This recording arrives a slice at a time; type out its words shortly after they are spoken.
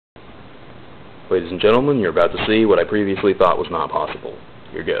Ladies and gentlemen, you're about to see what I previously thought was not possible.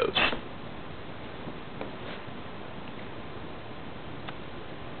 Here goes.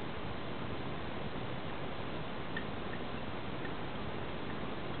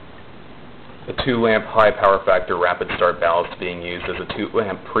 A 2-lamp high power factor rapid start ballast being used as a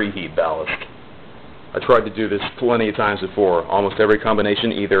 2-lamp preheat ballast. I tried to do this plenty of times before. Almost every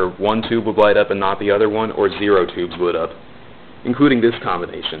combination, either one tube would light up and not the other one, or 0 tubes lit up, including this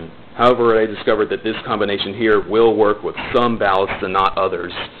combination. However, I discovered that this combination here will work with some ballasts and not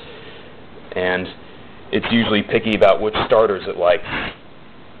others, and it's usually picky about which starters it likes.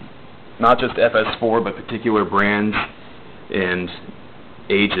 Not just FS4, but particular brands and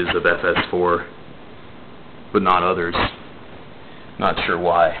ages of FS4, but not others. Not sure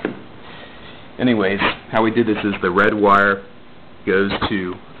why. Anyways, how we did this is the red wire goes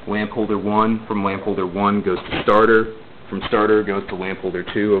to lamp holder 1, from lamp holder 1 goes to starter, from starter goes to lamp holder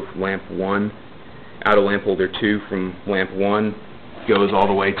 2 of lamp 1, out of lamp holder 2 from lamp 1 goes all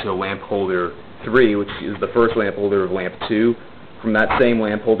the way to lamp holder 3, which is the first lamp holder of lamp 2. From that same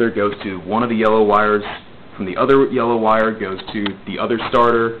lamp holder goes to one of the yellow wires, from the other yellow wire goes to the other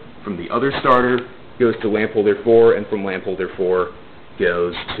starter, from the other starter goes to lamp holder 4, and from lamp holder 4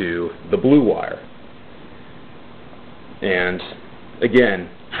 goes to the blue wire. And again,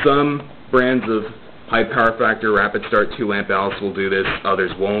 some brands of high power factor rapid start 2-lamp ballasts will do this,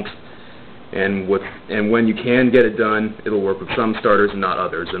 others won't. And when you can get it done, it'll work with some starters and not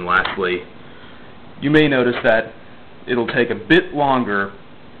others. And lastly, you may notice that it'll take a bit longer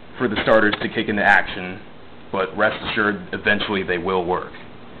for the starters to kick into action, but rest assured, eventually they will work.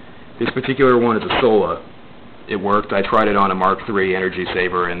 This particular one is a Sola. It worked. I tried it on a Mark III Energy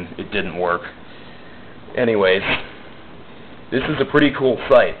Saver and it didn't work. Anyways, this is a pretty cool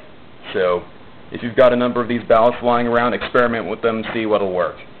sight. So if you've got a number of these ballasts lying around, experiment with them, see what'll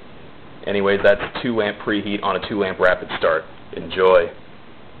work. Anyways, that's 2-lamp preheat on a 2-lamp rapid start. Enjoy.